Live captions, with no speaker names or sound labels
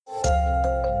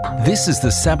This is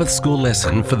the Sabbath School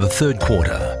lesson for the third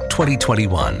quarter,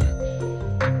 2021.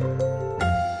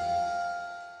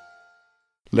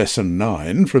 Lesson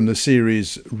 9 from the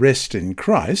series Rest in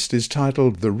Christ is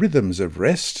titled The Rhythms of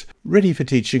Rest, ready for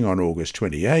teaching on August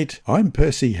 28. I'm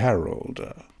Percy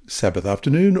Harold. Sabbath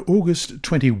afternoon, August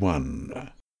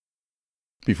 21.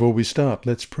 Before we start,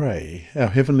 let's pray. Our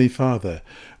Heavenly Father,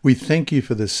 we thank you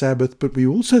for the Sabbath, but we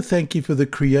also thank you for the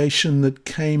creation that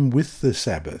came with the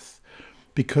Sabbath,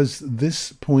 because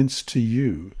this points to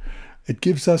you. It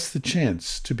gives us the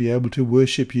chance to be able to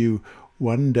worship you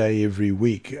one day every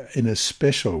week in a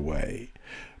special way,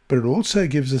 but it also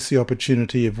gives us the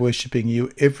opportunity of worshipping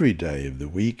you every day of the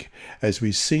week as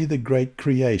we see the great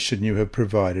creation you have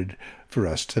provided for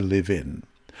us to live in.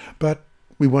 But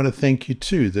we want to thank you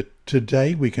too that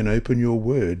today we can open your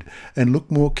word and look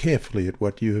more carefully at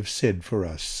what you have said for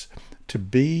us to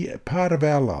be a part of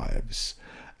our lives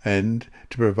and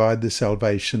to provide the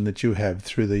salvation that you have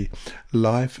through the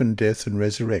life and death and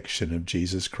resurrection of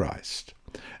Jesus Christ.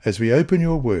 As we open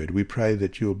your word, we pray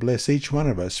that you'll bless each one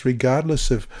of us,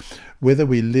 regardless of whether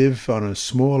we live on a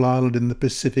small island in the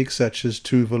Pacific, such as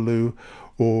Tuvalu,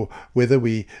 or whether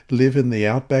we live in the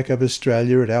outback of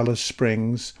Australia at Alice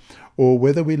Springs, or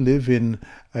whether we live in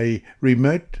a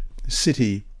remote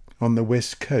city on the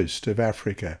west coast of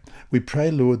Africa. We pray,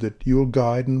 Lord, that you'll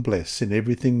guide and bless in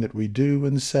everything that we do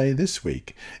and say this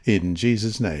week. In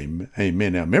Jesus' name,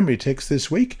 amen. Our memory text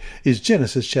this week is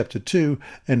Genesis chapter 2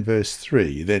 and verse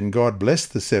 3. Then God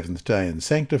blessed the seventh day and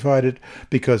sanctified it,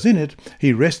 because in it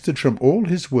he rested from all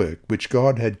his work which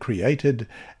God had created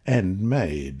and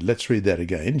made. Let's read that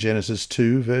again. Genesis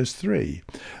 2 verse 3.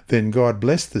 Then God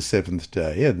blessed the seventh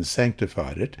day and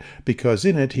sanctified it, because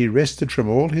in it he rested from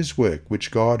all his work which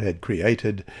God had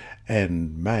created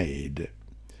and made.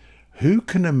 Who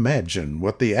can imagine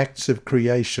what the acts of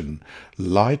creation,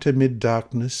 light amid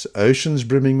darkness, oceans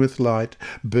brimming with light,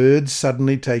 birds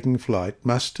suddenly taking flight,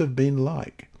 must have been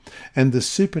like? And the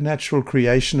supernatural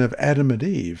creation of Adam and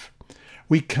Eve?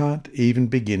 We can't even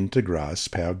begin to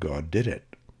grasp how God did it.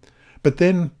 But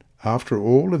then, after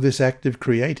all of this active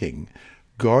creating,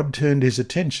 God turned his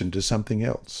attention to something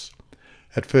else.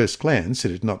 At first glance, it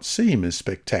did not seem as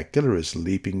spectacular as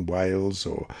leaping whales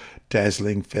or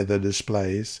dazzling feather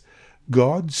displays.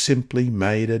 God simply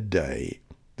made a day,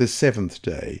 the seventh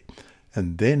day,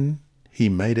 and then he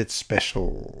made it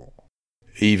special.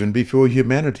 Even before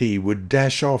humanity would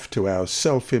dash off to our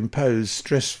self-imposed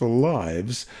stressful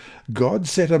lives, God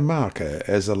set a marker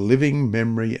as a living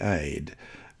memory aid.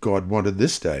 God wanted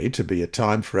this day to be a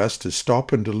time for us to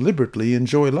stop and deliberately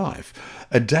enjoy life,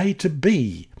 a day to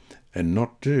be and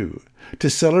not do, to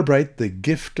celebrate the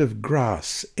gift of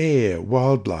grass, air,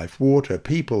 wildlife, water,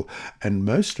 people, and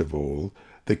most of all,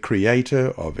 the Creator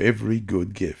of every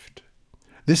good gift.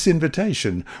 This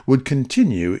invitation would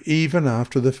continue even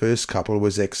after the first couple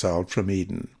was exiled from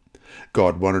Eden.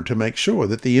 God wanted to make sure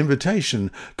that the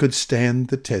invitation could stand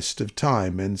the test of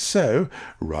time, and so,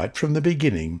 right from the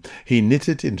beginning, he knit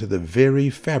it into the very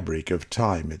fabric of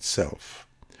time itself.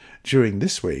 During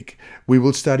this week, we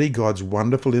will study God's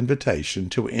wonderful invitation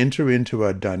to enter into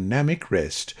a dynamic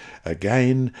rest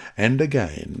again and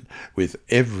again with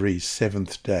every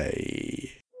seventh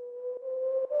day.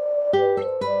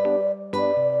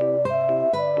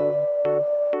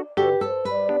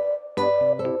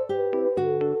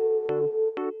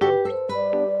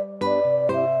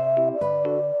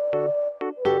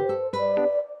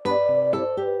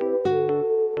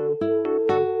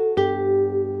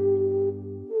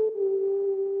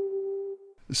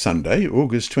 Sunday,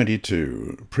 August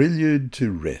 22, Prelude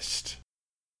to Rest.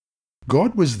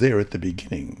 God was there at the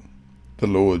beginning. The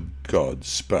Lord God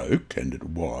spoke, and it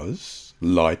was.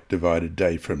 Light divided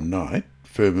day from night.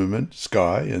 Firmament,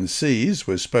 sky, and seas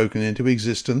were spoken into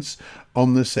existence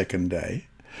on the second day.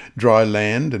 Dry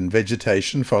land and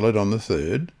vegetation followed on the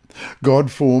third.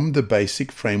 God formed the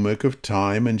basic framework of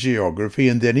time and geography,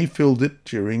 and then he filled it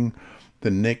during the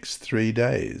next 3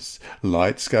 days.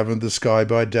 Lights governed the sky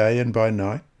by day and by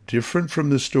night. Different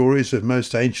from the stories of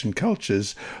most ancient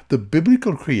cultures, the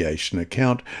biblical creation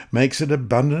account makes it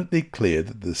abundantly clear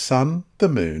that the sun, the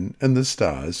moon, and the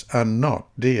stars are not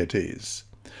deities.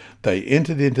 They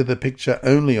entered into the picture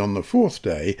only on the fourth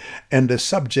day and are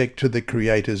subject to the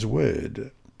Creator's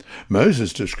word.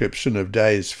 Moses' description of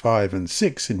days 5 and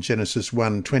 6 in Genesis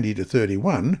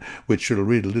 1:20-31, which we'll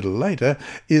read a little later,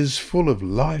 is full of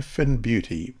life and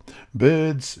beauty.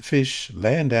 Birds, fish,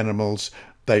 land animals,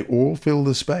 they all fill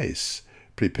the space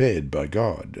prepared by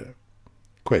God.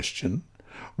 Question: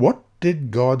 what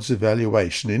did God's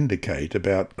evaluation indicate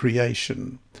about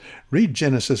creation? Read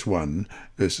Genesis 1,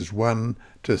 verses 1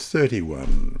 to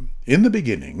 31. In the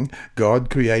beginning, God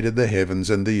created the heavens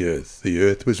and the earth. The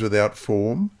earth was without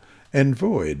form and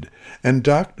void, and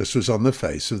darkness was on the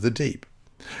face of the deep.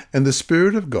 And the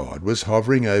Spirit of God was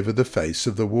hovering over the face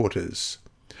of the waters.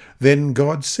 Then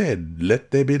God said,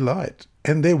 "Let there be light."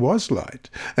 And there was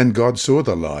light. And God saw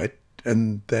the light,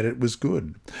 and that it was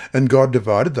good. And God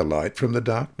divided the light from the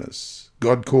darkness.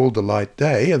 God called the light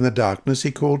day, and the darkness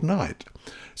he called night.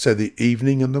 So the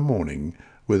evening and the morning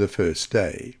were the first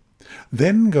day.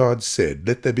 Then God said,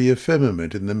 "Let there be a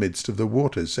firmament in the midst of the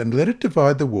waters, and let it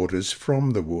divide the waters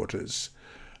from the waters."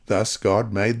 Thus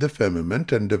God made the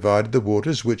firmament, and divided the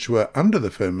waters which were under the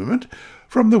firmament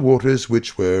from the waters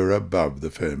which were above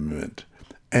the firmament.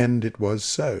 And it was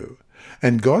so.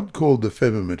 And God called the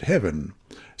firmament heaven.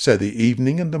 So the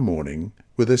evening and the morning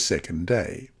were the second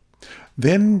day.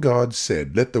 Then God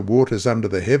said, "Let the waters under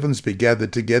the heavens be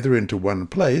gathered together into one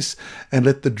place, and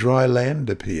let the dry land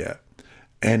appear."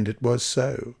 And it was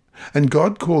so. And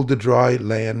God called the dry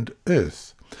land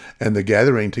earth, and the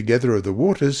gathering together of the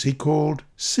waters he called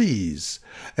seas.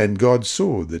 And God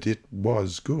saw that it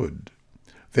was good.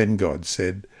 Then God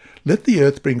said, "Let the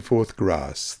earth bring forth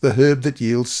grass, the herb that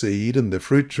yields seed, and the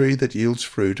fruit tree that yields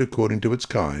fruit according to its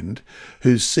kind,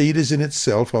 whose seed is in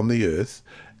itself on the earth."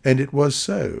 And it was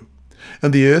so.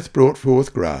 And the earth brought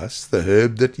forth grass, the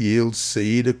herb that yields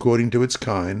seed according to its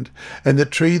kind, and the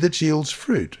tree that yields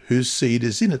fruit, whose seed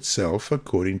is in itself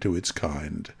according to its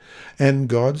kind. And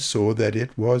God saw that it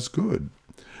was good.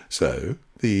 So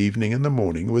the evening and the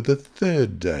morning were the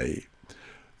third day.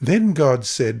 Then God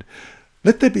said,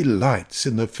 "Let there be lights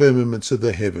in the firmaments of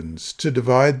the heavens, to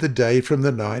divide the day from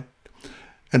the night,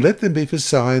 and let them be for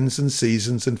signs and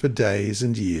seasons and for days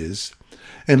and years.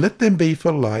 And let them be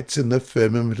for lights in the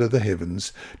firmament of the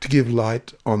heavens, to give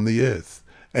light on the earth."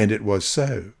 And it was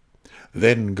so.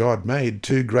 Then God made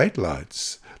 2 great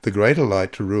lights, the greater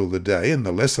light to rule the day, and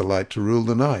the lesser light to rule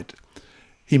the night.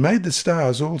 He made the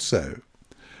stars also.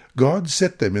 God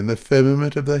set them in the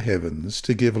firmament of the heavens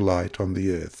to give light on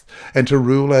the earth, and to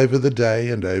rule over the day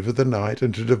and over the night,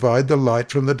 and to divide the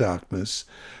light from the darkness.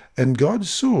 And God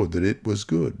saw that it was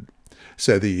good.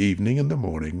 So the evening and the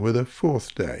morning were the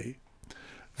fourth day.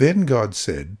 Then God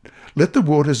said, "Let the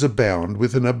waters abound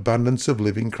with an abundance of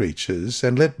living creatures,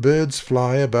 and let birds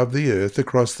fly above the earth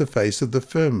across the face of the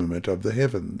firmament of the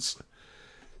heavens."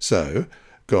 So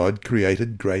God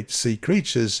created great sea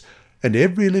creatures, and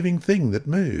every living thing that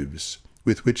moves,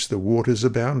 with which the waters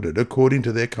abounded, according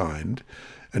to their kind,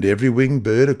 and every winged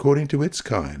bird according to its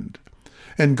kind.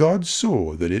 And God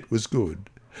saw that it was good.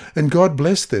 And God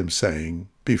blessed them, saying,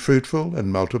 "Be fruitful,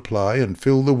 and multiply, and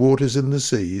fill the waters in the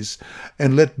seas,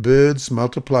 and let birds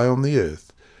multiply on the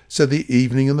earth." So the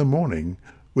evening and the morning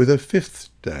were the fifth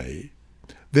day.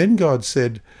 Then God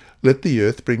said, "Let the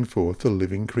earth bring forth a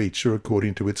living creature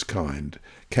according to its kind,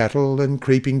 cattle and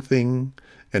creeping thing,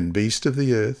 and beast of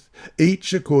the earth,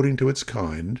 each according to its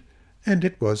kind." And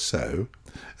it was so.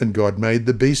 And God made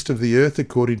the beast of the earth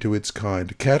according to its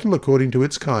kind, cattle according to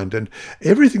its kind, and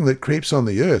everything that creeps on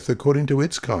the earth according to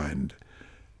its kind.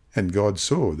 And God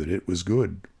saw that it was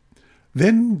good.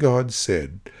 Then God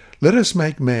said, "Let us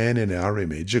make man in our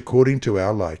image, according to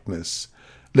our likeness.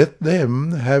 Let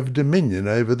them have dominion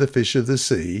over the fish of the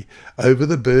sea, over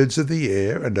the birds of the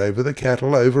air, and over the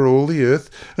cattle, over all the earth,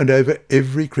 and over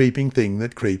every creeping thing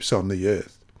that creeps on the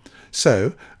earth."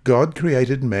 So God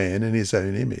created man in his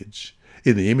own image.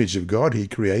 In the image of God he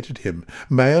created him.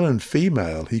 Male and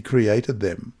female he created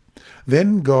them.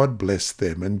 Then God blessed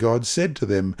them, and God said to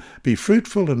them, "Be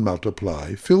fruitful and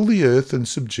multiply, fill the earth and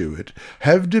subdue it,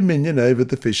 have dominion over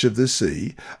the fish of the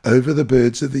sea, over the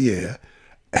birds of the air,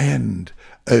 and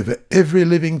over every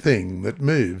living thing that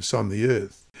moves on the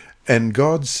earth." And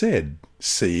God said,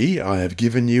 "See, I have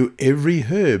given you every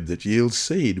herb that yields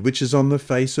seed, which is on the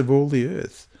face of all the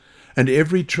earth, and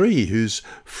every tree whose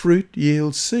fruit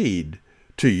yields seed.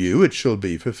 To you it shall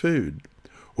be for food.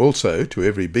 Also to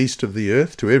every beast of the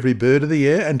earth, to every bird of the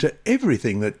air, and to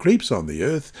everything that creeps on the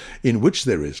earth, in which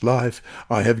there is life,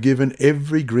 I have given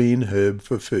every green herb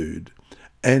for food."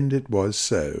 And it was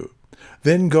so.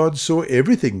 Then God saw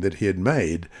everything that he had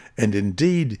made, and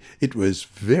indeed it was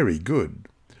very good.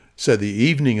 So the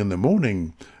evening and the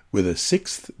morning were the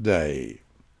sixth day.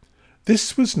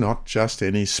 This was not just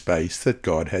any space that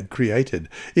God had created.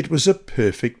 It was a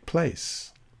perfect place.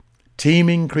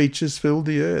 Teeming creatures filled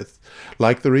the earth.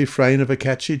 Like the refrain of a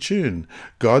catchy tune,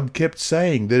 God kept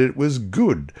saying that it was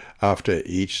good after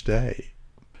each day.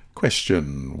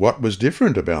 Question: what was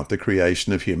different about the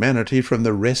creation of humanity from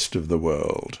the rest of the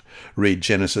world? Read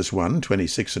Genesis 1,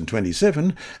 26 and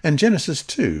 27, and Genesis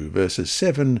 2, verses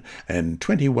 7 and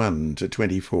 21 to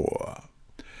 24.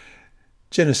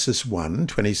 Genesis 1,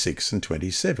 26 and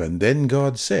 27. Then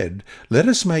God said, "Let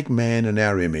us make man in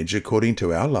our image according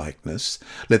to our likeness.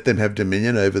 Let them have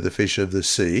dominion over the fish of the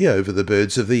sea, over the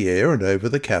birds of the air, and over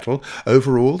the cattle,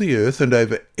 over all the earth, and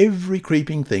over every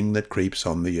creeping thing that creeps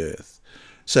on the earth."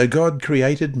 So God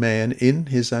created man in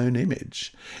his own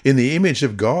image. In the image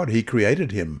of God he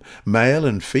created him. Male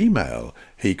and female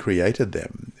he created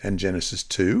them. And Genesis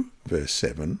 2, verse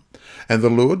 7. And the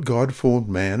Lord God formed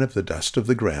man of the dust of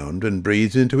the ground, and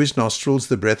breathed into his nostrils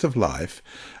the breath of life,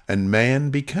 and man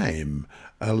became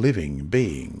a living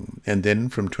being. And then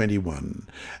from 21.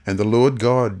 And the Lord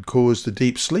God caused a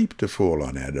deep sleep to fall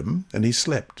on Adam, and he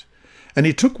slept. And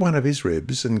he took one of his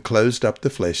ribs, and closed up the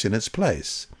flesh in its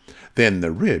place. Then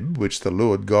the rib, which the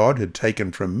Lord God had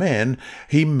taken from man,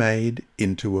 he made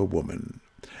into a woman.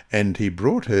 And he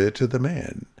brought her to the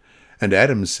man. And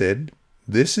Adam said,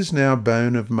 "This is now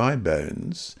bone of my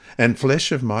bones, and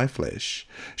flesh of my flesh.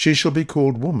 She shall be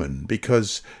called woman,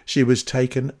 because she was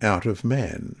taken out of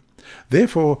man.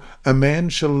 Therefore a man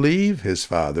shall leave his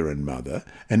father and mother,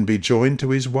 and be joined to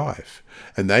his wife,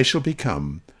 and they shall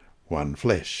become one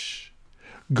flesh."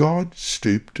 God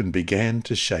stooped and began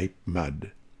to shape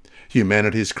mud.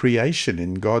 Humanity's creation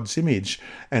in God's image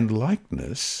and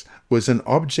likeness was an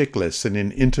object lesson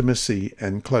in intimacy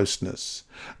and closeness.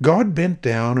 God bent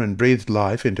down and breathed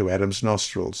life into Adam's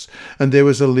nostrils, and there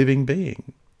was a living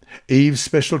being. Eve's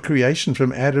special creation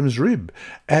from Adam's rib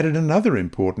added another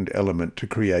important element to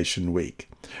Creation Week.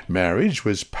 Marriage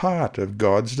was part of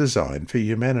God's design for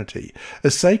humanity,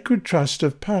 a sacred trust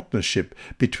of partnership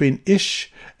between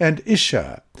Ish and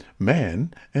Isha,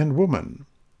 man and woman.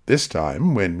 This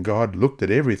time, when God looked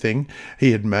at everything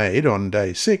he had made on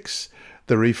day 6,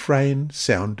 the refrain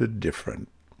sounded different.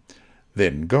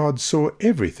 Then God saw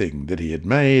everything that he had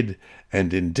made,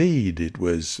 and indeed it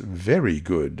was very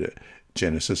good.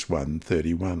 Genesis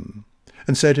 1:31.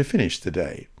 And so to finish the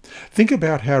day, think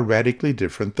about how radically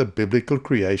different the biblical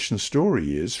creation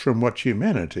story is from what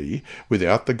humanity,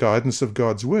 without the guidance of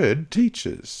God's word,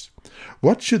 teaches.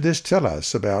 What should this tell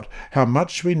us about how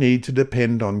much we need to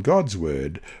depend on God's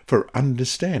word for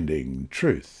understanding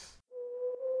truth?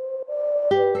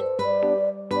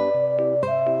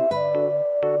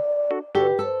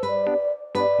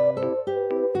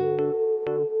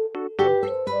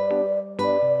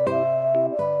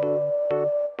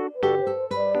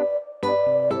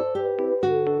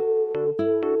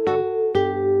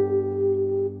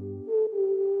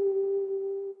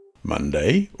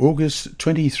 Monday, August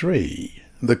 23.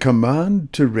 The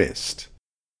command to rest.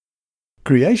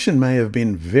 Creation may have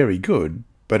been very good,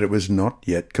 but it was not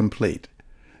yet complete.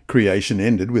 Creation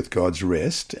ended with God's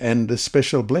rest and a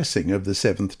special blessing of the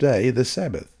seventh day, the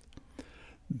Sabbath.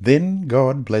 Then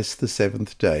God blessed the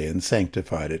seventh day and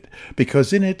sanctified it,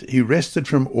 because in it he rested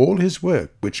from all his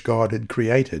work which God had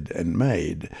created and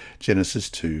made. Genesis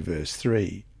 2, verse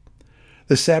 3.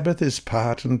 The Sabbath is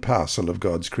part and parcel of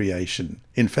God's creation.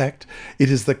 In fact, it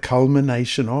is the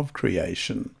culmination of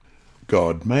creation.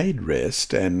 God made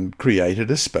rest and created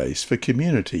a space for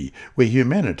community, where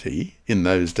humanity, in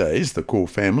those days the core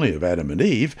family of Adam and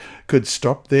Eve, could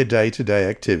stop their day-to-day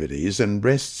activities and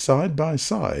rest side by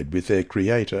side with their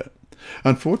Creator.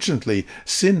 Unfortunately,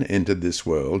 sin entered this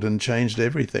world and changed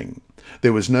everything.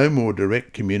 There was no more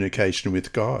direct communication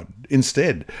with God.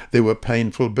 Instead, there were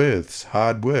painful births,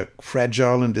 hard work,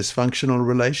 fragile and dysfunctional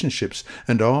relationships,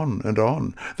 and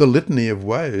on, the litany of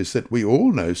woes that we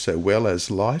all know so well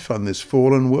as life on this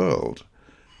fallen world.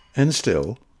 And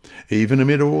still, even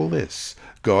amid all this,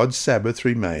 God's Sabbath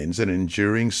remains an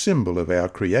enduring symbol of our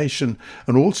creation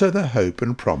and also the hope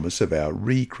and promise of our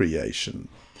recreation.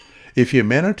 If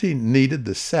humanity needed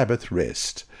the Sabbath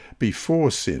rest before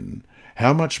sin,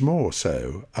 how much more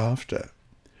so after?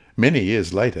 Many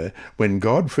years later, when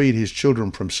God freed his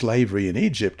children from slavery in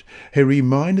Egypt, he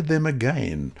reminded them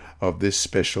again of this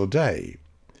special day.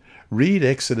 Read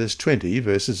Exodus 20,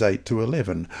 verses 8 to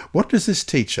 11. What does this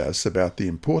teach us about the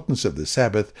importance of the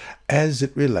Sabbath as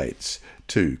it relates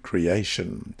to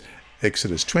creation?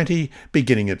 Exodus 20,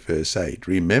 beginning at verse 8.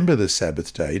 Remember the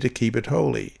Sabbath day to keep it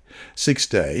holy. 6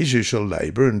 days you shall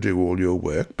labour and do all your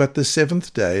work, but the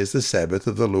seventh day is the Sabbath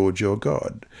of the Lord your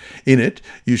God. In it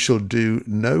you shall do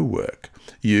no work,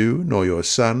 you, nor your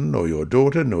son, nor your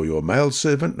daughter, nor your male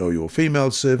servant, nor your female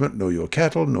servant, nor your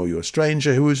cattle, nor your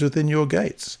stranger who is within your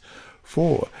gates.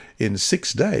 For in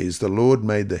 6 days the Lord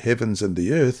made the heavens and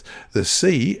the earth, the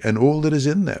sea, and all that is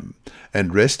in them,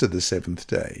 and rested the seventh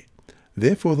day.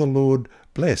 Therefore the Lord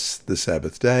blessed the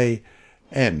Sabbath day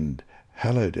and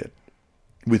hallowed it.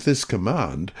 With this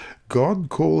command, God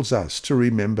calls us to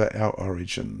remember our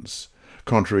origins.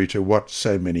 Contrary to what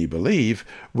so many believe,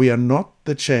 we are not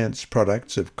the chance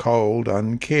products of cold,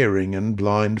 uncaring, and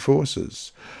blind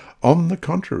forces. On the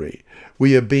contrary,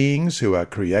 we are beings who are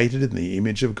created in the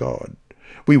image of God.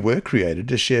 We were created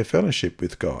to share fellowship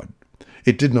with God.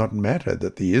 It did not matter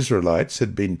that the Israelites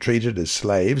had been treated as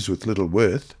slaves with little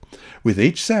worth. With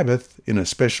each Sabbath, in a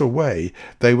special way,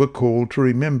 they were called to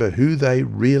remember who they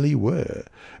really were,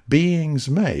 beings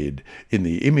made in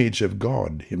the image of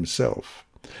God himself.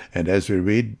 And as we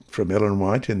read from Ellen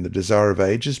White in The Desire of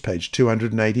Ages, page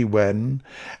 281,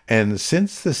 and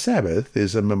since the Sabbath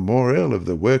is a memorial of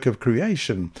the work of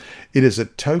creation, it is a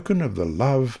token of the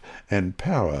love and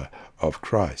power of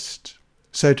Christ.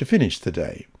 So to finish the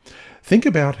day, think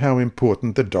about how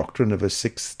important the doctrine of a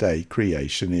sixth-day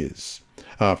creation is.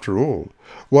 After all,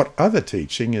 what other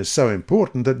teaching is so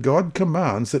important that God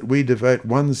commands that we devote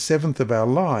 1/7 of our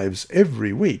lives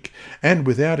every week, and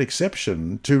without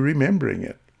exception, to remembering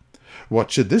it? What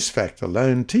should this fact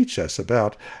alone teach us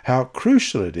about how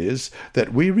crucial it is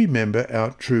that we remember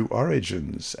our true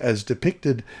origins, as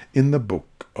depicted in the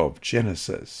book of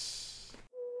Genesis?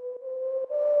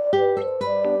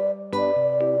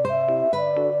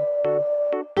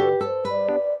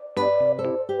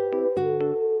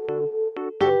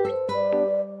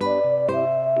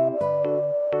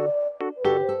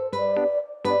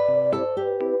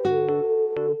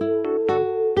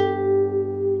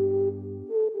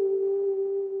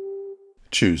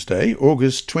 Tuesday,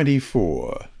 August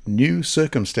 24. New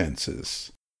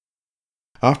circumstances.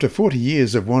 After 40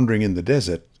 years of wandering in the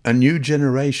desert, a new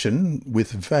generation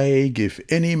with vague, if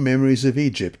any, memories of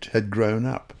Egypt had grown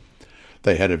up.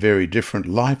 They had a very different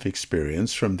life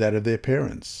experience from that of their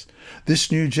parents.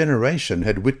 This new generation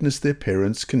had witnessed their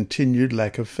parents' continued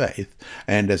lack of faith,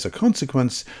 and as a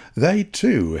consequence, they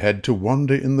too had to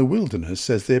wander in the wilderness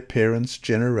as their parents'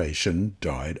 generation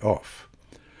died off.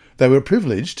 They were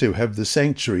privileged to have the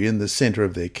sanctuary in the center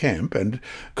of their camp and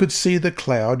could see the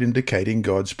cloud indicating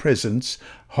God's presence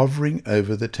hovering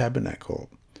over the tabernacle.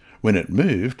 When it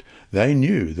moved, they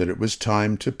knew that it was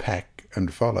time to pack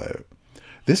and follow.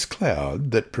 This cloud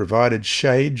that provided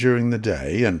shade during the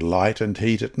day and light and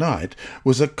heat at night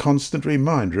was a constant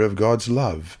reminder of God's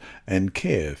love and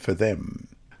care for them.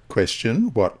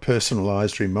 Question: what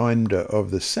personalized reminder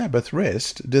of the Sabbath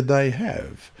rest did they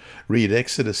have? Read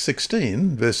Exodus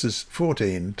 16, verses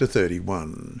 14 to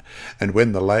 31. And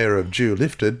when the layer of dew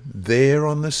lifted, there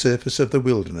on the surface of the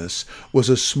wilderness was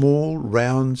a small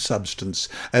round substance,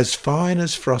 as fine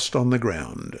as frost on the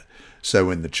ground. So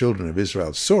when the children of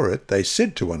Israel saw it, they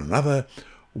said to one another,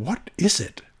 "What is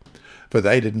it?" For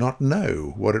they did not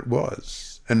know what it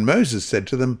was. And Moses said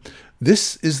to them,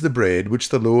 "This is the bread which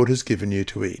the Lord has given you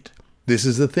to eat. This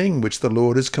is the thing which the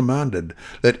Lord has commanded.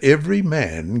 Let every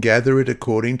man gather it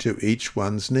according to each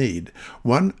one's need,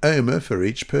 1 omer for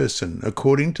each person,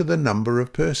 according to the number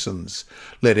of persons.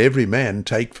 Let every man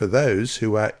take for those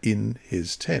who are in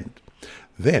his tent."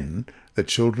 Then the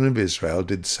children of Israel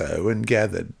did so and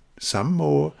gathered, some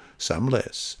more, some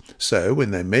less. So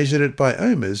when they measured it by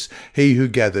omers, he who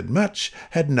gathered much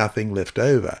had nothing left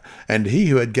over, and he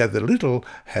who had gathered little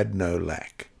had no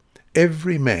lack.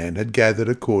 Every man had gathered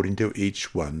according to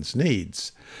each one's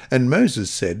needs. And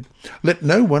Moses said, "Let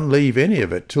no one leave any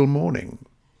of it till morning."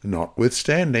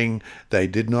 Notwithstanding, they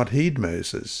did not heed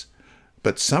Moses.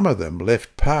 But some of them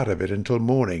left part of it until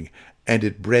morning, and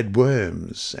it bred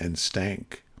worms and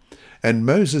stank. And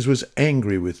Moses was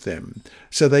angry with them.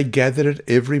 So they gathered it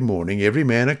every morning, every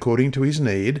man according to his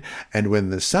need, and when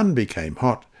the sun became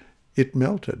hot, it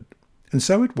melted. And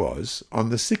so it was, on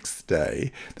the 6th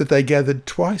day, that they gathered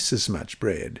twice as much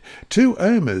bread, 2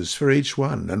 omers for each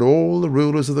one, and all the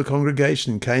rulers of the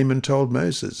congregation came and told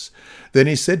Moses. Then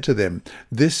he said to them,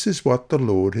 "This is what the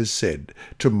Lord has said.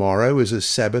 Tomorrow is a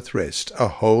Sabbath rest, a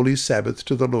holy Sabbath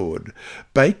to the Lord.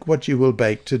 Bake what you will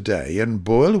bake today, and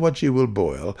boil what you will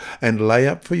boil, and lay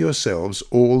up for yourselves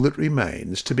all that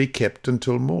remains, to be kept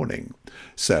until morning."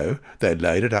 So they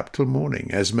laid it up till morning,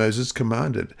 as Moses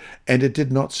commanded, and it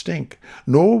did not stink,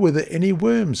 nor were there any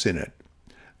worms in it.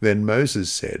 Then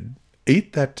Moses said,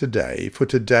 "Eat that today, for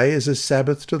today is a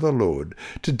Sabbath to the Lord.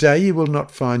 Today you will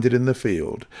not find it in the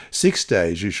field. 6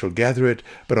 days you shall gather it,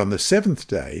 but on the 7th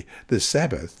day, the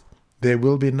Sabbath, there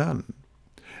will be none."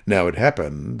 Now it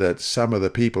happened that some of the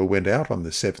people went out on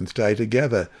the 7th day to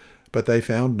gather, but they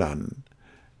found none.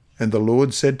 And the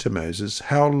Lord said to Moses,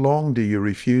 "How long do you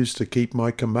refuse to keep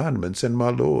my commandments and my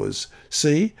laws?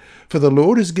 See, for the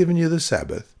Lord has given you the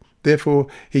Sabbath. Therefore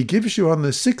he gives you on the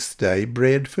 6th day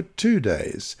bread for 2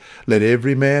 days. Let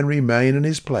every man remain in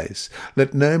his place.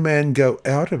 Let no man go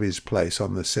out of his place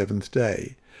on the 7th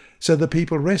day. So the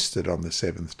people rested on the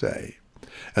 7th day.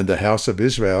 And the house of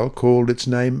Israel called its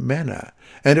name manna,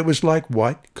 and it was like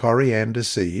white coriander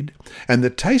seed, and the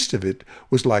taste of it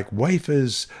was like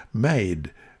wafers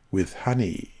made with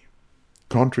honey.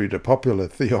 Contrary to popular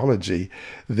theology,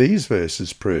 these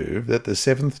verses prove that the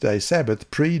 7th-day Sabbath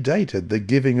predated the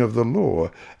giving of the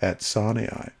law at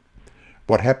Sinai.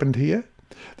 What happened here?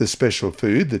 The special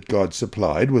food that God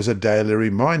supplied was a daily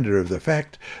reminder of the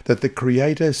fact that the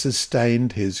Creator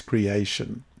sustained his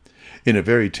creation. In a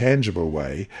very tangible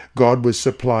way, God was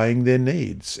supplying their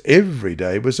needs. Every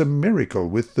day was a miracle,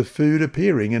 with the food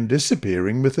appearing and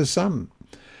disappearing with the sun.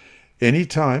 Any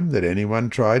time that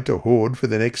anyone tried to hoard for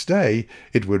the next day,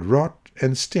 it would rot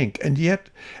and stink, and yet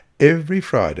every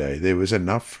Friday there was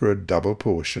enough for a double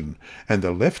portion, and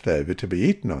the leftover to be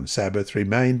eaten on Sabbath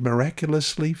remained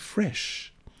miraculously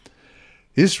fresh.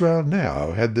 Israel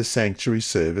now had the sanctuary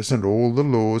service and all the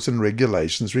laws and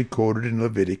regulations recorded in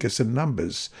Leviticus and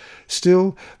Numbers.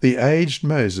 Still, the aged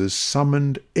Moses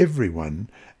summoned everyone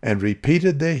and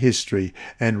repeated their history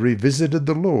and revisited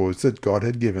the laws that God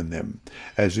had given them,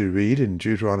 as we read in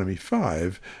Deuteronomy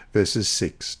 5, verses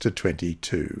 6 to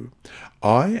 22.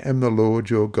 I am the Lord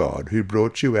your God, who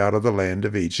brought you out of the land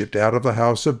of Egypt, out of the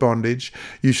house of bondage.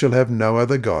 You shall have no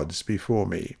other gods before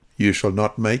me. You shall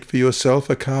not make for yourself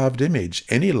a carved image,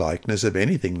 any likeness of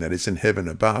anything that is in heaven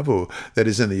above, or that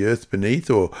is in the earth beneath,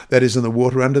 or that is in the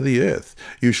water under the earth.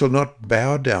 You shall not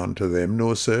bow down to them,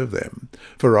 nor serve them.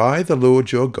 For I, the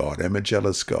Lord your God, am a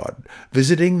jealous God,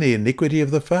 visiting the iniquity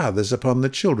of the fathers upon the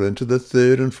children to the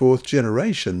 3rd and 4th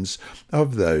generations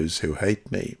of those who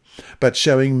hate me, but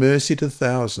showing mercy to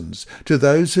thousands, to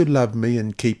those who love me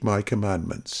and keep my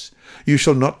commandments. You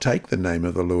shall not take the name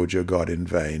of the Lord your God in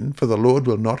vain, for the Lord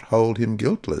will not hold him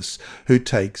guiltless who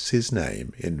takes his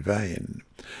name in vain.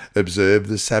 Observe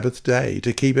the Sabbath day,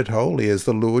 to keep it holy, as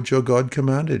the Lord your God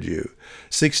commanded you.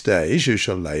 6 days you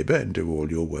shall labour and do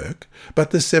all your work,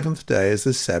 but the 7th day is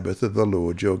the Sabbath of the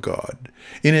Lord your God.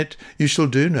 In it you shall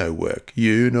do no work,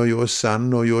 you, nor your son,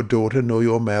 nor your daughter, nor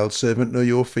your male servant, nor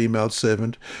your female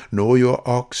servant, nor your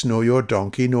ox, nor your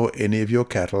donkey, nor any of your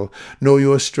cattle, nor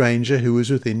your stranger who is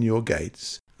within your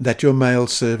gates, that your male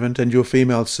servant and your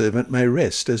female servant may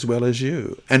rest as well as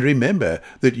you. And remember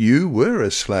that you were a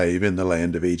slave in the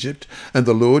land of Egypt, and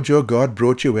the Lord your God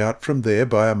brought you out from there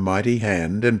by a mighty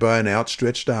hand and by an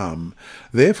outstretched arm.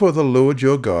 Therefore the Lord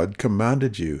your God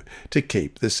commanded you to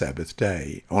keep the Sabbath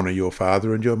day. Honour your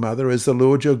father and your mother, as the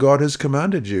Lord your God has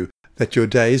commanded you, that your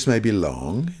days may be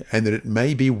long, and that it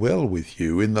may be well with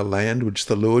you in the land which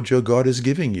the Lord your God is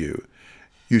giving you.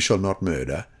 You shall not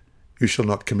murder. You shall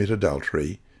not commit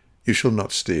adultery. You shall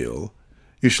not steal.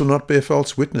 You shall not bear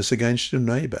false witness against your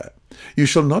neighbour. You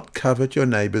shall not covet your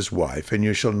neighbour's wife, and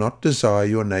you shall not desire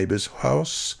your neighbour's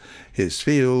house, his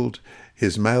field,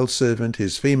 his male servant,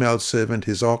 his female servant,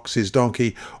 his ox, his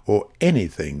donkey, or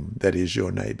anything that is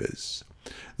your neighbour's.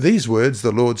 These words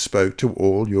the Lord spoke to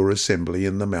all your assembly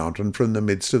in the mountain from the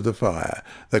midst of the fire,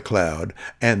 the cloud,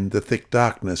 and the thick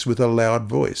darkness with a loud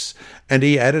voice. And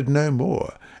he added no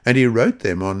more. And he wrote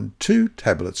them on 2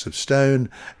 tablets of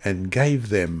stone and gave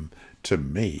them to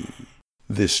me.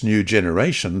 This new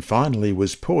generation finally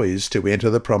was poised to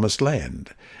enter the promised land.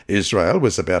 Israel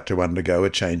was about to undergo a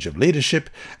change of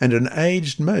leadership, and an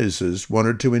aged Moses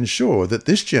wanted to ensure that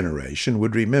this generation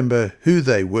would remember who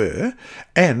they were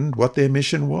and what their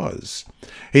mission was.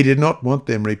 He did not want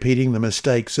them repeating the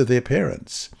mistakes of their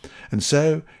parents, and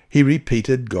so he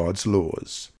repeated God's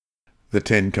laws. The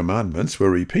 10 Commandments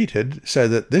were repeated so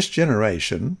that this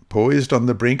generation, poised on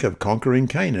the brink of conquering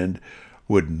Canaan,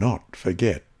 would not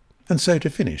forget. And so to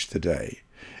finish the day,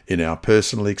 in our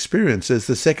personal experiences,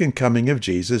 the second coming of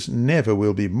Jesus never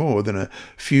will be more than a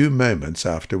few moments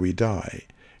after we die.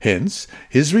 Hence,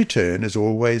 his return is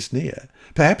always near,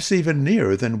 perhaps even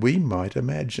nearer than we might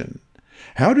imagine.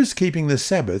 How does keeping the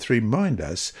Sabbath remind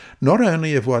us not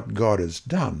only of what God has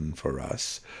done for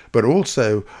us, but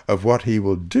also of what he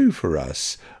will do for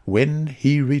us when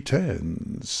he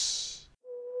returns?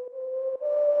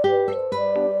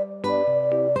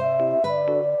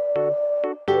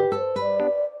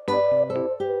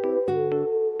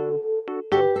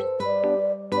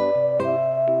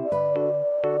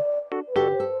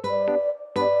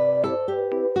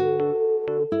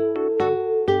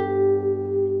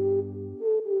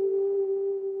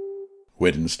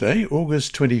 Wednesday,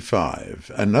 August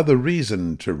 25. Another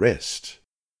reason to rest.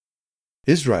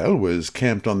 Israel was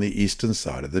camped on the eastern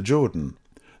side of the Jordan.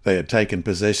 They had taken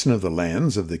possession of the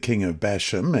lands of the king of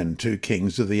Bashan and 2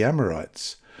 kings of the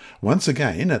Amorites. Once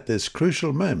again, at this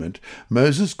crucial moment,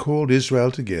 Moses called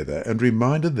Israel together and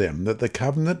reminded them that the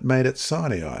covenant made at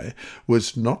Sinai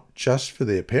was not just for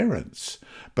their parents,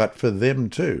 but for them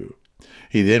too.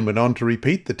 He then went on to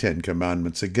repeat the 10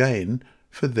 Commandments again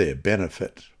for their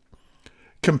benefit.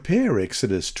 Compare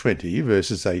Exodus 20,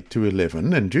 verses 8 to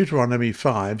 11, and Deuteronomy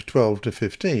 5, 12 to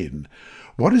 15.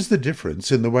 What is the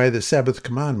difference in the way the Sabbath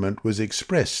commandment was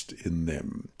expressed in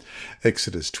them?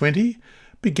 Exodus 20,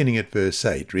 beginning at verse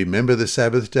 8, "Remember the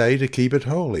Sabbath day to keep it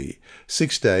holy.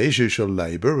 6 days you shall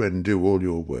labour and do all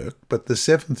your work, but the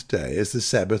 7th day is the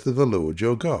Sabbath of the Lord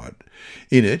your God.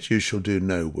 In it you shall do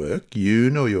no work,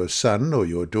 you, nor your son, nor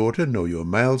your daughter, nor your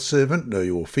male servant, nor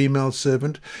your female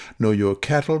servant, nor your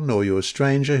cattle, nor your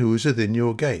stranger who is within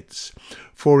your gates.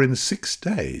 For in 6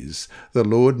 days the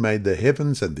Lord made the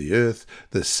heavens and the earth,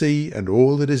 the sea, and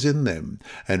all that is in them,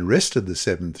 and rested the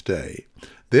 7th day.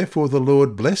 Therefore the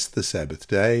Lord blessed the Sabbath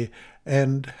day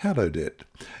and hallowed it."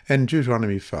 And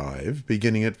Deuteronomy 5,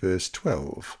 beginning at verse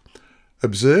 12.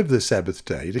 "Observe the Sabbath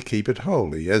day to keep it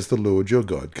holy, as the Lord your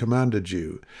God commanded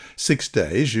you. 6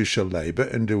 days you shall labour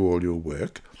and do all your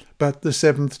work, but the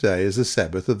 7th day is the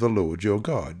Sabbath of the Lord your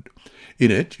God.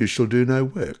 In it you shall do no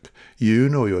work, you,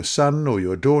 nor your son, nor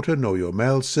your daughter, nor your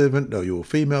male servant, nor your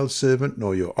female servant,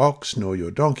 nor your ox, nor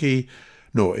your donkey,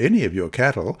 nor any of your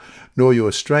cattle, nor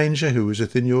your stranger who is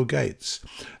within your gates,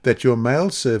 that your male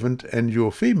servant and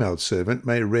your female servant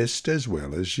may rest as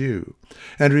well as you.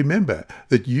 And remember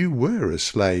that you were a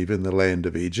slave in the land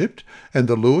of Egypt, and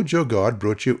the Lord your God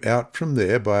brought you out from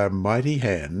there by a mighty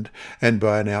hand and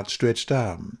by an outstretched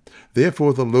arm.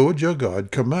 Therefore the Lord your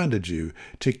God commanded you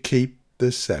to keep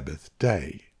the Sabbath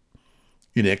day."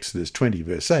 In Exodus 20,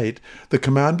 verse 8, the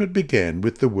commandment began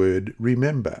with the word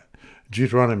remember.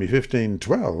 Deuteronomy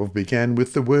 15:12 began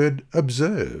with the word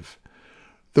observe.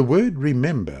 The word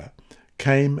remember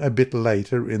came a bit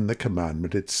later in the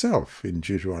commandment itself in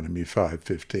Deuteronomy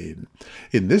 5:15.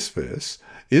 In this verse,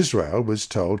 Israel was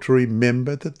told to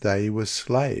remember that they were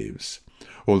slaves.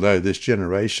 Although this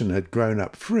generation had grown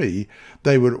up free,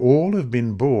 they would all have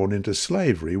been born into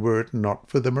slavery were it not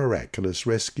for the miraculous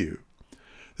rescue.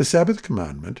 The Sabbath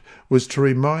commandment was to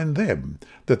remind them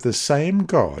that the same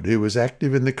God who was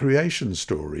active in the creation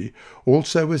story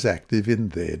also was active in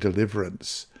their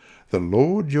deliverance. The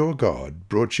Lord your God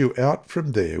brought you out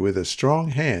from there with a strong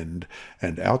hand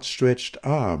and outstretched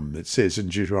arm, it says in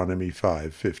Deuteronomy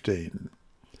 5:15.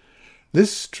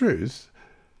 This truth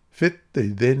fit the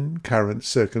then current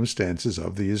circumstances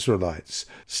of the Israelites,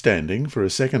 standing for a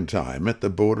second time at the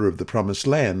border of the Promised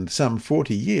Land some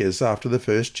 40 years after the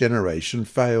first generation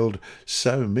failed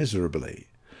so miserably.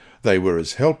 They were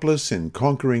as helpless in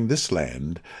conquering this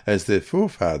land as their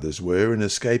forefathers were in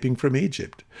escaping from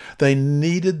Egypt. They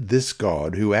needed this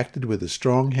God who acted with a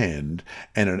strong hand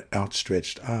and an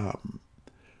outstretched arm.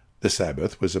 The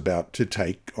Sabbath was about to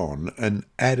take on an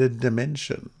added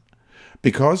dimension.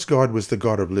 Because God was the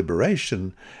God of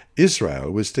liberation,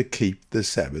 Israel was to keep the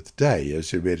Sabbath day,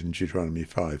 as you read in Deuteronomy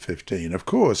 5:15. Of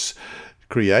course,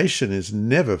 creation is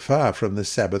never far from the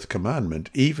Sabbath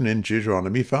commandment, even in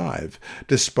Deuteronomy 5,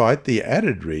 despite the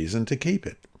added reason to keep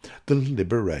it, the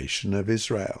liberation of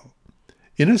Israel.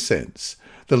 In a sense,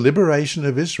 the liberation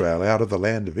of Israel out of the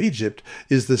land of Egypt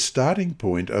is the starting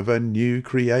point of a new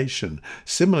creation,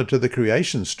 similar to the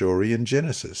creation story in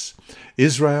Genesis.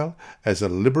 Israel, as a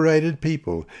liberated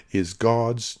people, is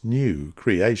God's new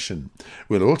creation.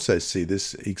 We'll also see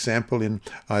this example in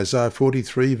Isaiah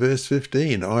 43, verse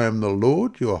 15. "I am the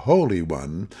Lord, your Holy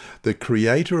One, the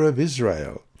Creator of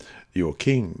Israel, your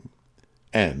King."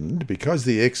 And because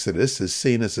the Exodus is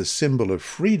seen as a symbol of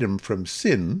freedom from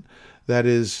sin, that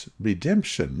is,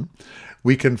 redemption,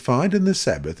 we can find in the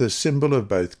Sabbath a symbol of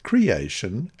both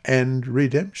creation and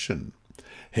redemption.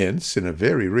 Hence, in a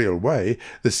very real way,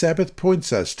 the Sabbath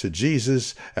points us to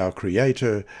Jesus, our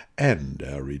Creator and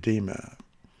our Redeemer.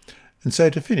 And so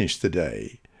to finish the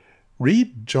day,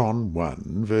 read John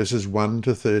 1, verses 1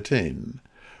 to 13.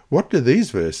 What do these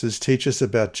verses teach us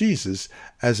about Jesus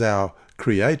as our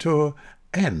Creator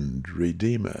and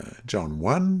Redeemer? John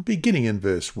 1, beginning in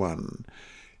verse 1.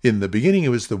 "In the beginning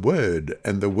was the Word,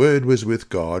 and the Word was with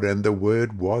God, and the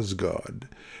Word was God.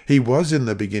 He was in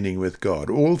the beginning with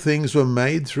God. All things were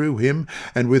made through him,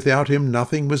 and without him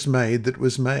nothing was made that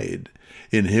was made.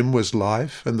 In him was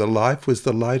life, and the life was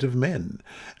the light of men.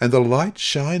 And the light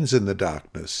shines in the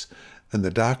darkness, and the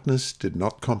darkness did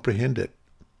not comprehend it.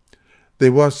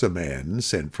 There was a man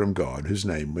sent from God whose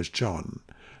name was John.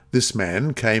 This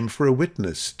man came for a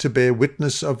witness, to bear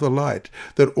witness of the light,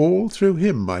 that all through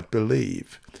him might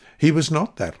believe. He was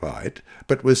not that light,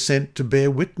 but was sent to bear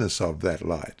witness of that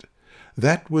light.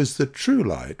 That was the true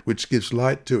light which gives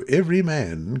light to every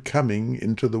man coming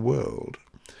into the world.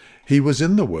 He was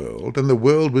in the world, and the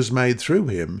world was made through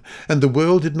him, and the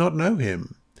world did not know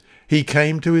him. He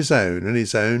came to his own, and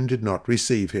his own did not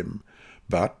receive him.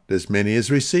 But as many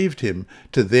as received him,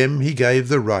 to them he gave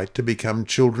the right to become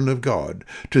children of God,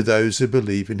 to those who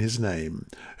believe in his name,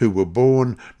 who were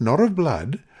born not of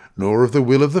blood, nor of the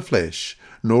will of the flesh,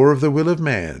 nor of the will of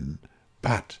man,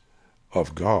 but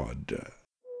of God.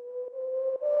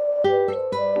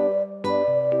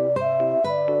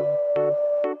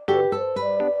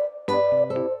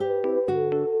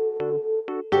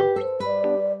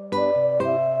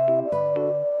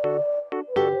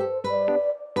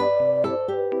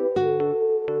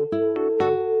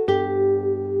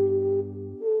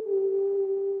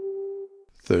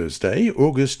 Thursday,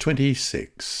 August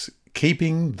 26.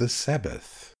 Keeping the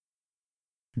Sabbath.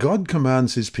 God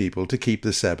commands his people to keep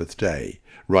the Sabbath day.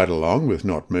 Right along with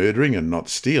not murdering and not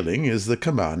stealing is the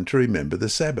command to remember the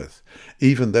Sabbath,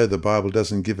 even though the Bible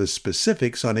doesn't give us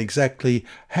specifics on exactly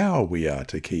how we are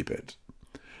to keep it.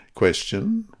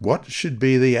 Question: what should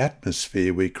be the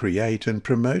atmosphere we create and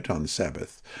promote on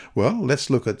Sabbath? Well, let's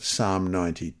look at Psalm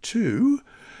 92.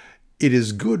 It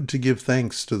is good to give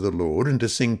thanks to the Lord and to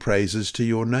sing praises to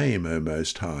your name, O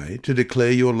Most High, to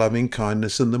declare your loving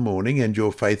kindness in the morning and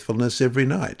your faithfulness every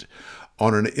night,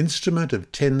 on an instrument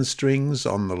of 10 strings,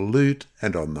 on the lute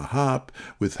and on the harp,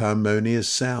 with harmonious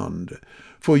sound.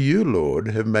 For you, Lord,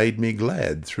 have made me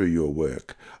glad through your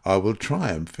work. I will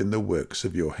triumph in the works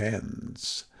of your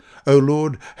hands. O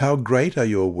Lord, how great are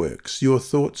your works! Your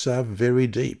thoughts are very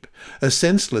deep. A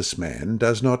senseless man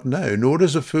does not know, nor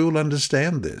does a fool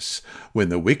understand this. When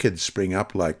the wicked spring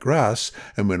up like grass,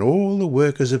 and when all the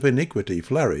workers of iniquity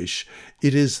flourish,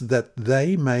 it is that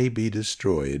they may be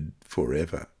destroyed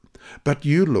forever. But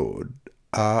you, Lord,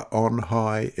 are on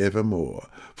high evermore.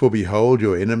 For behold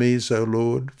your enemies, O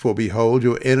Lord, for behold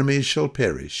your enemies shall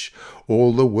perish.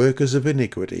 All the workers of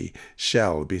iniquity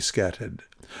shall be scattered.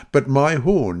 But my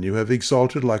horn you have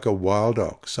exalted like a wild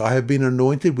ox. I have been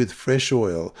anointed with fresh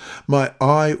oil. My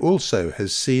eye also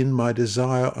has seen my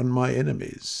desire on my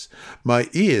enemies. My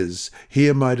ears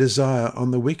hear my desire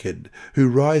on the wicked, who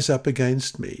rise up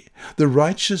against me. The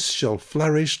righteous shall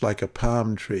flourish like a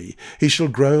palm tree. He shall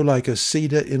grow like a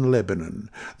cedar in Lebanon.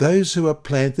 Those who are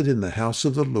planted in the house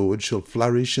of the Lord shall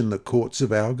flourish in the courts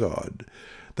of our God.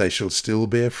 They shall still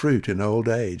bear fruit in old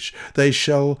age. They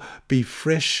shall be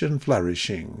fresh and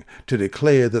flourishing, to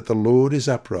declare that the Lord is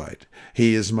upright.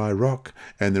 He is my rock,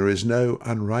 and there is no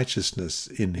unrighteousness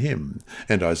in him.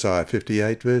 And Isaiah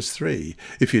 58 verse 3,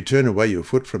 if you turn away your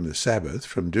foot from the Sabbath,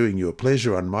 from doing your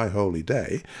pleasure on my holy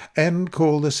day, and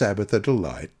call the Sabbath a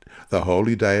delight, the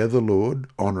holy day of the Lord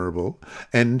honourable,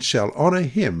 and shall honour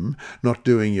him, not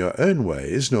doing your own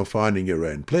ways, nor finding your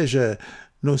own pleasure,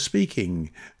 nor speaking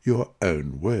your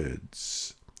own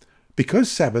words.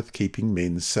 Because Sabbath-keeping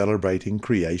means celebrating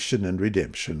creation and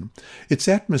redemption, its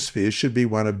atmosphere should be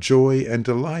one of joy and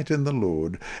delight in the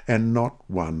Lord, and not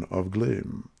one of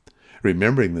gloom.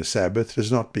 Remembering the Sabbath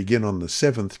does not begin on the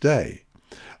 7th day.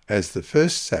 As the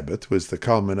first Sabbath was the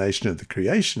culmination of the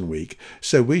creation week,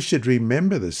 so we should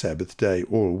remember the Sabbath day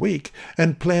all week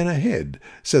and plan ahead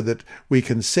so that we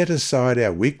can set aside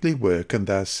our weekly work and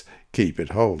thus keep it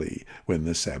holy when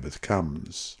the Sabbath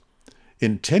comes.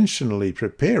 Intentionally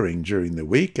preparing during the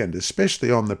week, and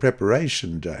especially on the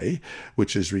preparation day,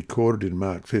 which is recorded in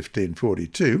Mark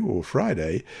 15:42, or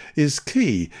Friday, is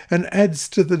key and adds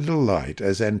to the delight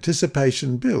as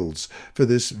anticipation builds for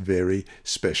this very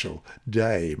special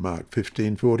day. Mark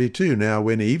 15:42, now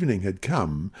when evening had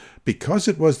come, because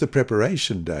it was the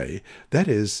preparation day, that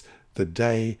is, the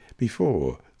day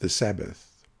before the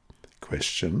Sabbath.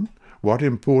 Question: what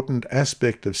important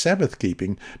aspect of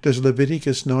Sabbath-keeping does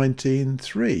Leviticus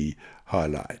 19:3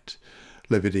 highlight?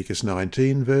 Leviticus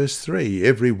 19 verse 3,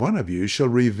 every one of you shall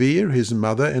revere his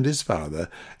mother and his father,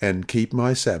 and keep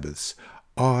my Sabbaths.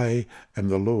 I am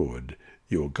the Lord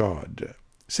your God.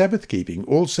 Sabbath-keeping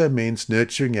also means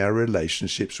nurturing our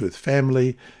relationships with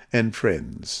family and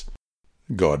friends.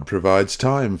 God provides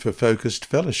time for focused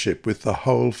fellowship with the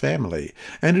whole family,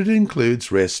 and it includes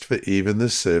rest for even the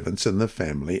servants and the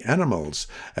family animals,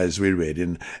 as we read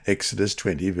in Exodus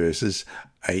 20 verses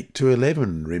 8 to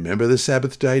 11. Remember the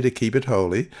Sabbath day to keep it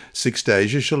holy. 6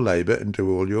 days you shall labour and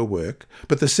do all your work,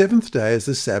 but the 7th day is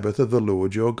the Sabbath of the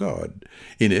Lord your God.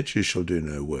 In it you shall do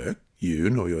no work, you,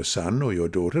 nor your son, nor your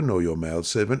daughter, nor your male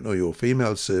servant, nor your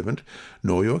female servant,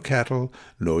 nor your cattle,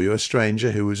 nor your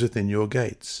stranger who is within your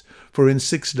gates. For in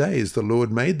 6 days the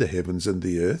Lord made the heavens and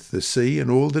the earth, the sea, and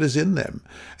all that is in them,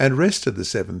 and rested the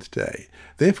 7th day.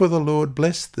 Therefore the Lord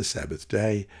blessed the Sabbath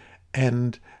day,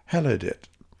 and hallowed it.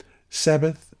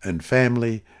 Sabbath and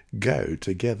family go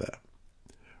together.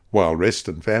 While rest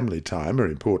and family time are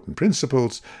important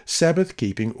principles, Sabbath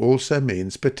keeping also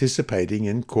means participating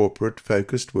in corporate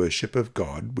focused worship of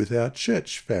God with our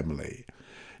church family.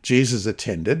 Jesus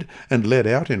attended and led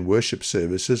out in worship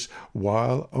services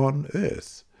while on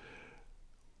earth.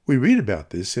 We read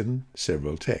about this in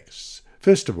several texts.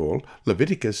 First of all,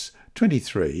 Leviticus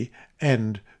 23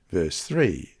 and verse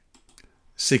 3.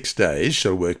 6 days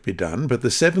shall work be done, but the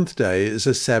 7th day is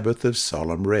a Sabbath of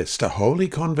solemn rest, a holy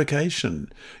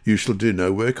convocation. You shall do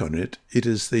no work on it. It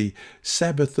is the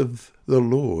Sabbath of the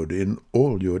Lord in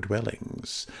all your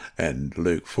dwellings. And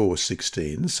Luke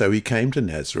 4:16, so he came to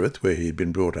Nazareth, where he had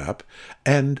been brought up,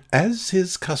 and as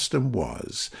his custom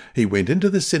was, he went into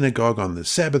the synagogue on the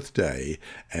Sabbath day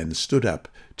and stood up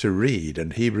to read.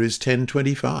 And Hebrews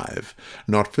 10:25,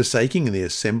 not forsaking the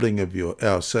assembling of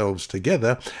ourselves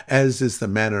together, as is the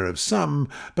manner of some,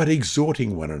 but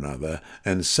exhorting one another,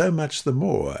 and so much the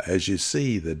more as you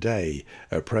see the day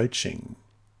approaching.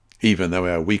 Even though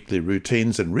our weekly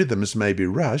routines and rhythms may be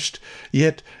rushed,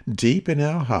 yet deep in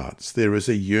our hearts there is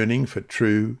a yearning for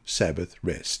true Sabbath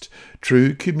rest,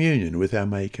 true communion with our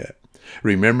Maker.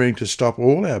 Remembering to stop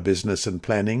all our business and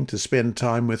planning to spend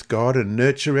time with God and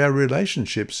nurture our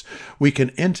relationships, we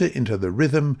can enter into the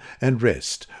rhythm and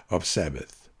rest of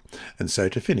Sabbath. And so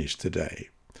to finish today,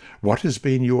 what has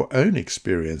been your own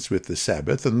experience with the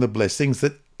Sabbath and the blessings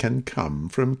that can come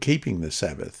from keeping the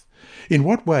Sabbath? In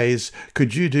what ways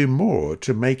could you do more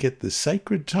to make it the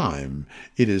sacred time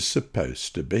it is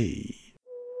supposed to be?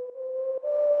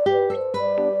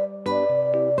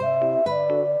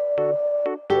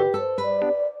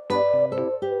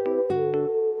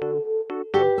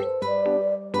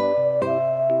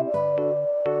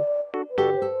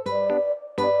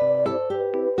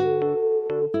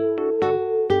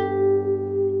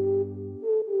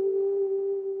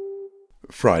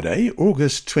 Friday,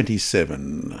 August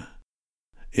 27.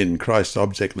 In Christ's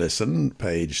Object Lesson,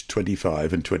 page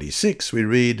 25 and 26, we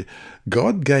read,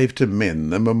 God gave to men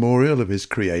the memorial of his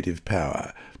creative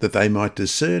power, that they might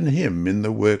discern him in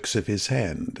the works of his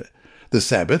hand. The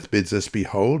Sabbath bids us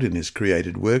behold in his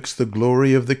created works the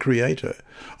glory of the Creator.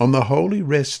 On the holy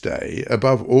rest day,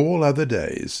 above all other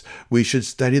days, we should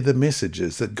study the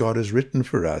messages that God has written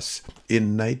for us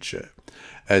in nature.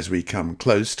 As we come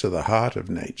close to the heart of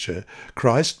nature,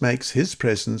 Christ makes his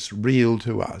presence real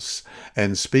to us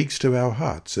and speaks to our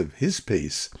hearts of his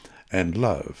peace and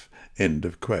love. End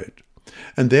of quote.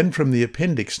 And then from the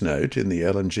appendix note in the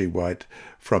Ellen G. White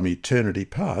From Eternity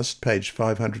Past, page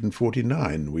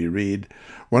 549, we read,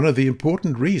 one of the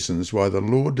important reasons why the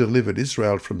Lord delivered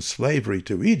Israel from slavery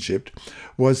to Egypt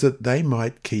was that they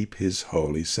might keep his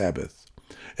holy Sabbath.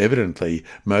 Evidently,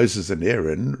 Moses and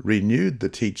Aaron renewed the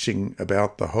teaching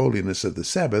about the holiness of the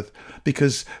Sabbath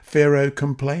because Pharaoh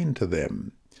complained to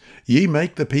them. Ye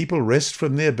make the people rest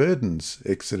from their burdens,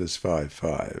 Exodus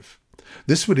 5:5.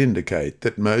 This would indicate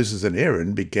that Moses and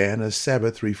Aaron began a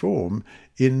Sabbath reform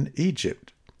in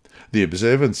Egypt. The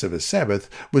observance of a Sabbath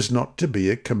was not to be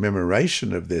a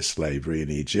commemoration of their slavery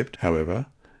in Egypt, however.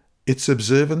 Its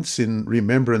observance in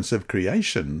remembrance of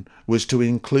creation was to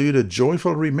include a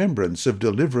joyful remembrance of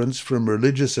deliverance from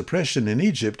religious oppression in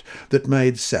Egypt that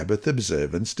made Sabbath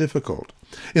observance difficult.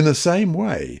 In the same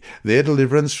way, their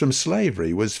deliverance from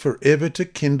slavery was forever to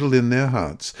kindle in their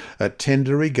hearts a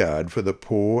tender regard for the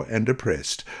poor and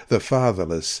oppressed, the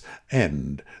fatherless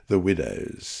and the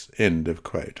widows. End of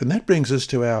quote. And that brings us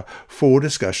to our 4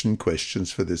 discussion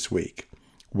questions for this week.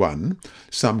 1.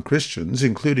 Some Christians,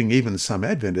 including even some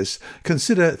Adventists,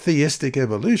 consider theistic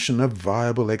evolution a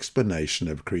viable explanation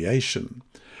of creation.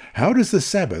 How does the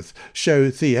Sabbath show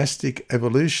theistic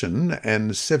evolution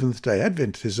and Seventh-day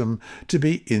Adventism to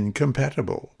be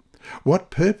incompatible? What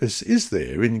purpose is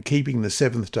there in keeping the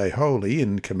seventh day holy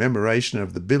in commemoration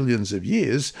of the billions of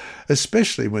years,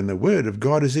 especially when the Word of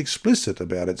God is explicit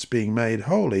about its being made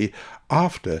holy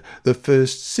after the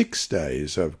first 6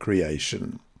 days of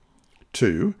creation?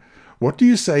 2. What do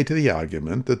you say to the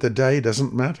argument that the day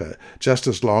doesn't matter, just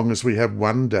as long as we have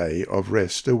 1 day of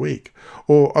rest a week?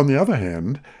 Or, on the other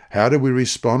hand, how do we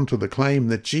respond to the claim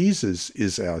that Jesus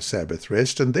is our Sabbath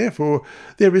rest, and therefore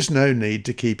there is no need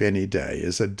to keep any day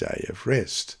as a day of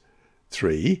rest?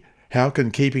 3. How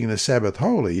can keeping the Sabbath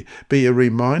holy be a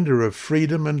reminder of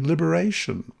freedom and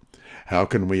liberation? How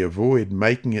can we avoid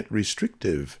making it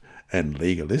restrictive and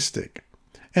legalistic.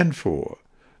 And 4.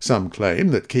 Some claim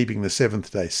that keeping the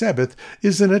seventh-day Sabbath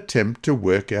is an attempt to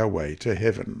work our way to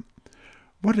heaven.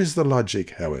 What is the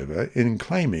logic, however, in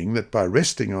claiming that by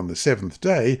resting on the seventh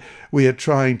day we are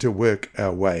trying to work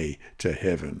our way to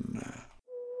heaven?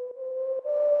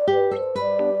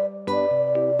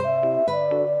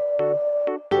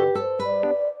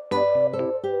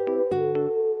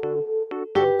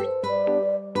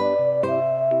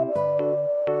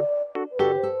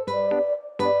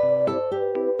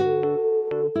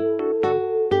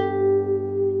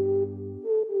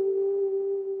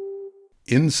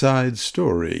 Inside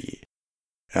Story.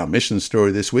 Our mission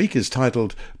story this week is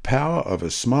titled Power of a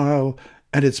Smile,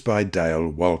 and it's by Dale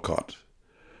Walcott.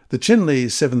 The Chinle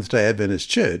Seventh-day Adventist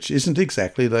Church isn't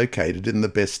exactly located in the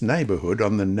best neighborhood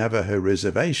on the Navajo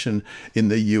Reservation in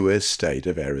the U.S. state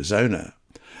of Arizona.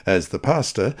 As the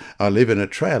pastor, I live in a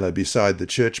trailer beside the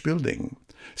church building.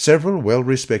 Several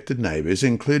well-respected neighbors,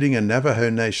 including a Navajo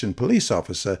Nation police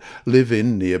officer, live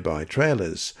in nearby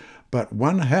trailers. But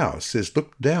one house is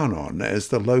looked down on as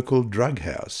the local drug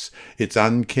house. Its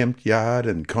unkempt yard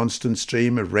and constant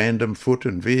stream of random foot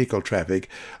and vehicle traffic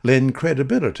lend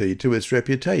credibility to its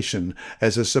reputation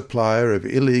as a supplier of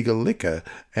illegal liquor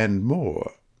and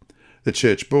more. The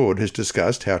church board has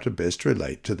discussed how to best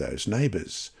relate to those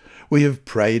neighbours. We have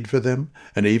prayed for them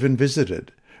and even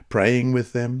visited, praying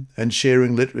with them and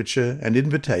sharing literature and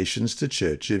invitations to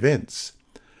church events.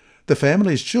 The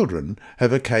family's children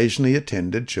have occasionally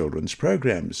attended children's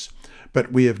programs,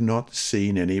 but we have not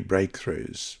seen any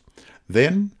breakthroughs.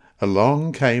 Then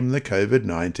along came the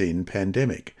COVID-19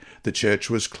 pandemic. The church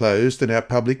was closed and our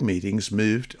public meetings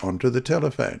moved onto the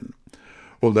telephone.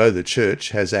 Although the church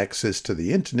has access to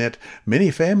the internet, many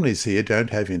families here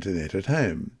don't have internet at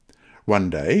home.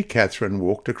 One day, Catherine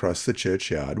walked across the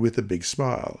churchyard with a big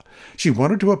smile. She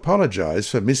wanted to apologize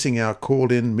for missing our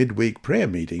called-in midweek prayer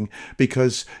meeting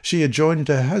because she had joined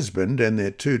her husband and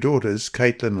their 2 daughters,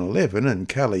 Caitlin 11 and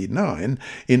Callie 9,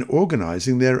 in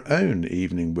organizing their own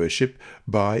evening worship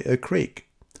by a creek.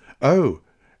 "Oh,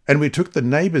 and we took the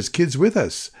neighbors' kids with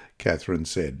us," Catherine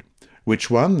said.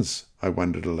 "Which ones?" I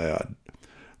wondered aloud.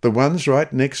 "The ones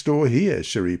right next door here,"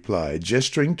 she replied,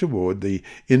 gesturing toward the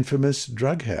infamous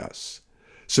drug house.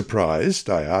 Surprised,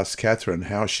 I asked Catherine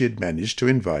how she had managed to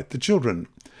invite the children.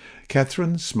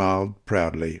 Catherine smiled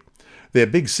proudly. Their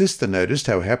big sister noticed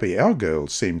how happy our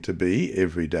girls seemed to be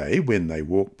every day when they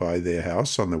walked by their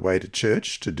house on the way to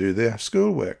church to do their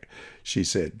schoolwork, she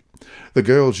said. The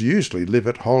girls usually live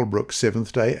at Holbrook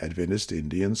Seventh-day Adventist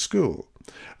Indian School,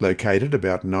 located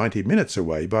about 90 minutes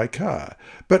away by car,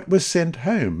 but was sent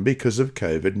home because of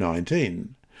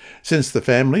COVID-19. Since the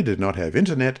family did not have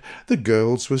internet, the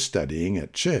girls were studying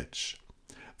at church.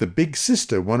 The big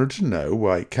sister wanted to know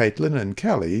why Caitlin and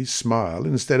Callie smile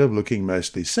instead of looking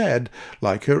mostly sad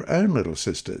like her own little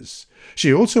sisters.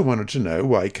 She also wanted to know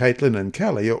why Caitlin and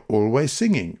Callie are always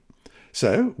singing.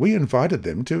 So we invited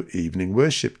them to evening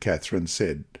worship, Catherine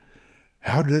said.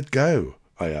 "How did it go?"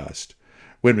 I asked.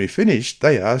 "When we finished,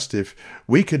 they asked if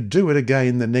we could do it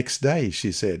again the next day,"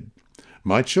 she said.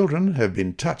 "My children have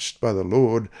been touched by the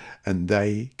Lord, and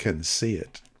they can see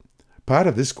it." Part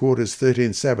of this quarter's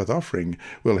 13th Sabbath offering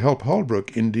will help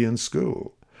Holbrook Indian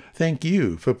School. Thank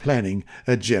you for planning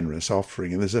a generous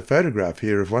offering. And there's a photograph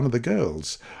here of one of the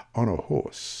girls on a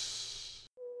horse.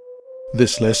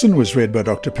 This lesson was read by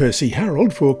Dr. Percy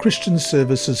Harold for Christian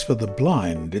Services for the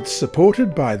Blind. It's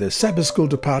supported by the Sabbath School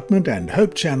Department and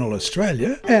Hope Channel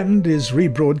Australia and is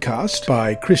rebroadcast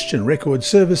by Christian Record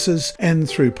Services and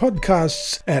through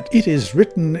podcasts at It Is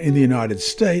Written in the United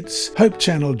States, Hope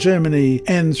Channel Germany,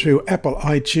 and through Apple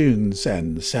iTunes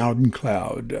and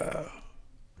SoundCloud.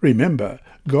 Remember,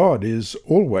 God is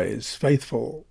always faithful.